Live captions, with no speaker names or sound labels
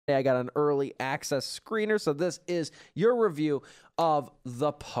I got an early access screener, so this is your review of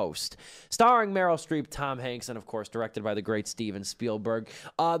The Post, starring Meryl Streep, Tom Hanks, and of course directed by the great Steven Spielberg.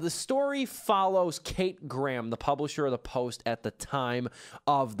 The story follows Kate Graham, the publisher of The Post at the time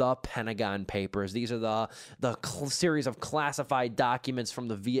of the Pentagon Papers. These are the series of classified documents from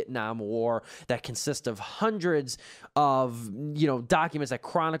the Vietnam War that consist of hundreds of documents that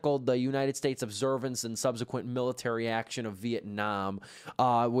chronicled the United States observance and subsequent military action of Vietnam,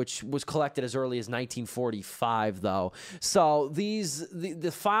 which was collected as early as 1945, though. So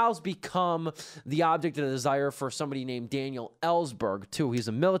the files become the object of desire for somebody named Daniel Ellsberg, too. He's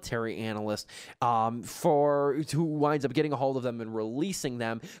a military analyst who winds up getting a hold of them and releasing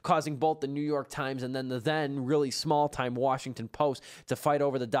them, causing both the New York Times and then the then really small-time Washington Post to fight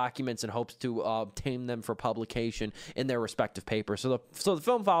over the documents in hopes to obtain them for publication in their respective papers. So the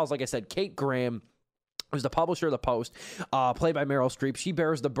film follows, like I said, Kate Graham, who's the publisher of The Post, played by Meryl Streep. She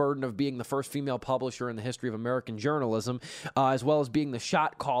bears the burden of being the first female publisher in the history of American journalism, as well as being the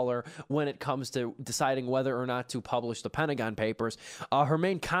shot caller when it comes to deciding whether or not to publish the Pentagon Papers. Her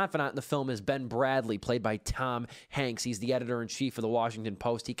main confidant in the film is Ben Bradley, played by Tom Hanks. He's the editor-in-chief of the Washington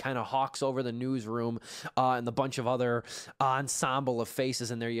Post. He kind of hawks over the newsroom and the bunch of other ensemble of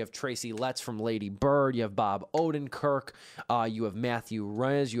faces in there. You have Tracy Letts from Lady Bird. You have Bob Odenkirk. You have Matthew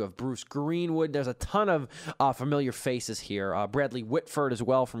Reyes. You have Bruce Greenwood. There's a ton of familiar faces here. Bradley Whitford as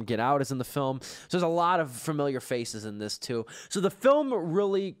well from Get Out is in the film. So there's a lot of familiar faces in this too. So the film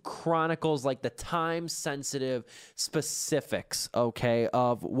really chronicles like the time-sensitive specifics, okay,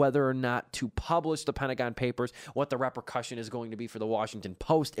 of whether or not to publish the Pentagon Papers, what the repercussion is going to be for the Washington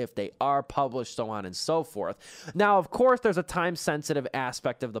Post if they are published, so on and so forth. Now, of course, there's a time-sensitive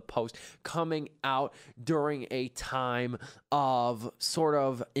aspect of the Post coming out during a time of sort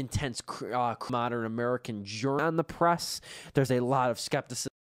of intense modern American journalism on the press. There's a lot of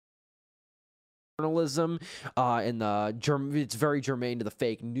skepticism journalism it's very germane to the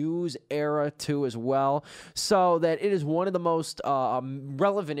fake news era too as well, so that it is one of the most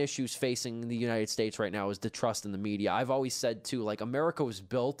relevant issues facing the United States right now is the trust in the media. I've always said too, like, America was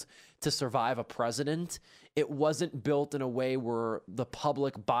built to survive a president. It wasn't built in a way where the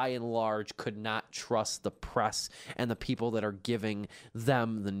public by and large could not trust the press and the people that are giving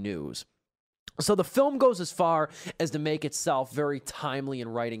them the news. So the film goes as far as to make itself very timely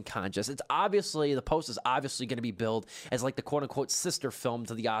and writing conscious. It's obviously, The Post is obviously going to be billed as like the quote-unquote sister film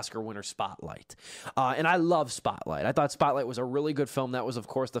to the Oscar winner Spotlight. And I love Spotlight. I thought Spotlight was a really good film. That was, of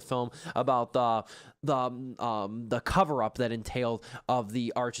course, the film about the cover-up that entailed of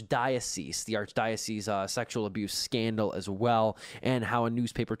the archdiocese sexual abuse scandal as well, and how a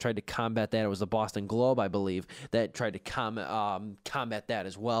newspaper tried to combat that. It was the Boston Globe, I believe, that tried to combat that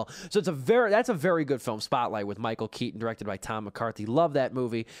as well. So that's a very good film, Spotlight, with Michael Keaton, directed by Tom McCarthy. Love that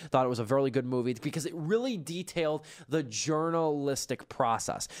movie. Thought it was a very good movie because it really detailed the journalistic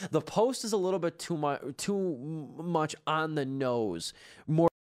process. The Post is a little bit too much on the nose, more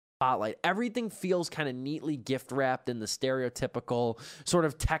Spotlight. Everything feels kind of neatly gift wrapped in the stereotypical sort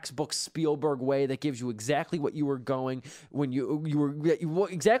of textbook Spielberg way that gives you exactly what you were going when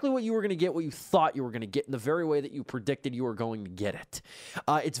exactly what you were going to get, what you thought you were going to get in the very way that you predicted you were going to get it.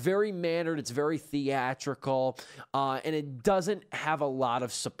 It's very mannered, it's very theatrical, and it doesn't have a lot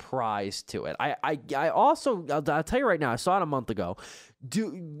of surprise to it. I also, I'll tell you right now, I saw it a month ago.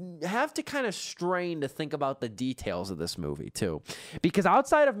 Have to kind of strain to think about the details of this movie too, because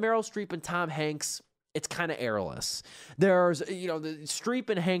outside of Meryl Streep and Tom Hanks, it's kind of airless. There's, the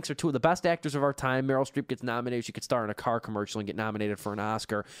Streep and Hanks are two of the best actors of our time. Meryl Streep gets nominated. She could star in a car commercial and get nominated for an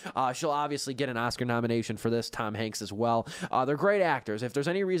Oscar. She'll obviously get an Oscar nomination for this, Tom Hanks as well. They're great actors. If there's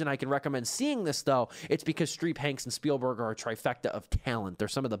any reason I can recommend seeing this, though, it's because Streep, Hanks, and Spielberg are a trifecta of talent. They're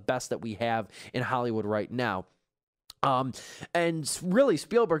some of the best that we have in Hollywood right now. And really,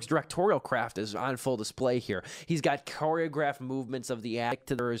 Spielberg's directorial craft is on full display here. He's got choreographed movements of the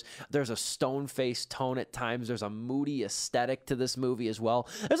act. There's a stone-faced tone at times. There's a moody aesthetic to this movie as well.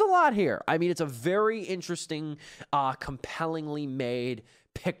 There's a lot here. I mean, it's a very interesting, compellingly made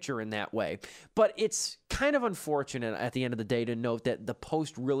picture in that way. But it's kind of unfortunate at the end of the day to note that The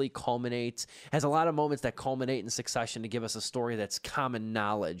Post really has a lot of moments that culminate in succession to give us a story that's common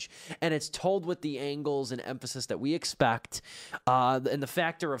knowledge. And it's told with the angles and emphasis that we expect. And the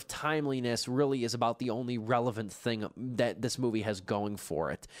factor of timeliness really is about the only relevant thing that this movie has going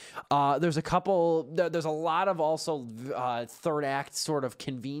for it. There's a lot of also third act sort of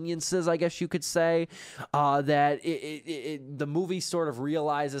conveniences, I guess you could say, that the movie sort of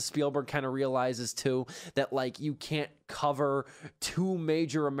Spielberg kind of realizes too, that like you can't cover two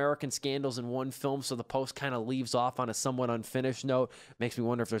major American scandals in one film, so the Post kind of leaves off on a somewhat unfinished note. Makes me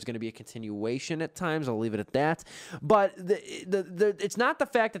wonder if there's going to be a continuation at times. I'll leave it at that. But it's not the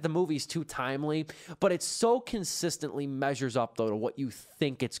fact that the movie's too timely, but it so consistently measures up, though, to what you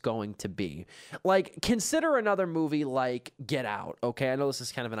think it's going to be. Like, consider another movie like Get Out, okay? I know this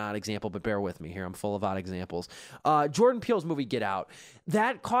is kind of an odd example, but bear with me here. I'm full of odd examples. Jordan Peele's movie Get Out,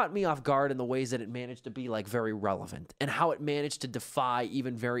 that caught me off guard in the ways that it managed to be like very relevant and how it managed to defy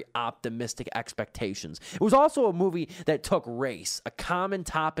even very optimistic expectations. It was also a movie that took race, a common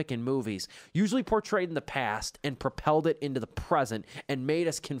topic in movies, usually portrayed in the past, and propelled it into the present and made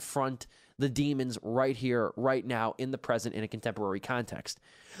us confront the demons right here, right now, in the present, in a contemporary context.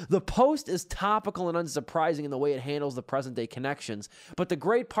 The Post is topical and unsurprising in the way it handles the present-day connections, but the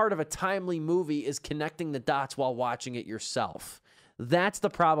great part of a timely movie is connecting the dots while watching it yourself. That's the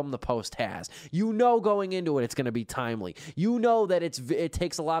problem the Post has. You know going into it, it's going to be timely. You know that it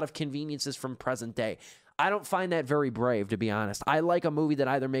takes a lot of conveniences from present day. I don't find that very brave, to be honest. I like a movie that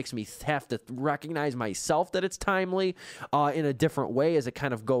either makes me have to recognize myself that it's timely in a different way as it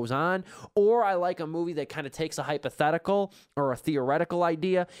kind of goes on, or I like a movie that kind of takes a hypothetical or a theoretical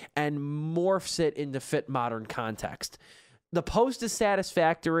idea and morphs it into fit modern context. The Post is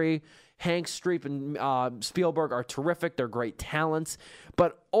satisfactory. Hanks, Streep, and Spielberg are terrific. They're great talents.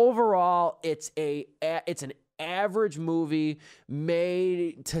 But overall, it's an average movie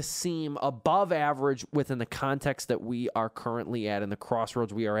made to seem above average within the context that we are currently at and the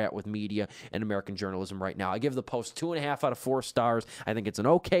crossroads we are at with media and American journalism right now. I give The Post 2.5 out of 4 stars. I think it's an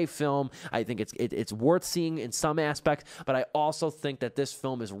okay film. I think it's worth seeing in some aspects, but I also think that this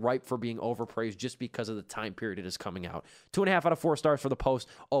film is ripe for being overpraised just because of the time period it is coming out. 2.5 out of 4 stars for The Post.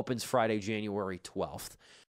 Opens Friday, January 12th.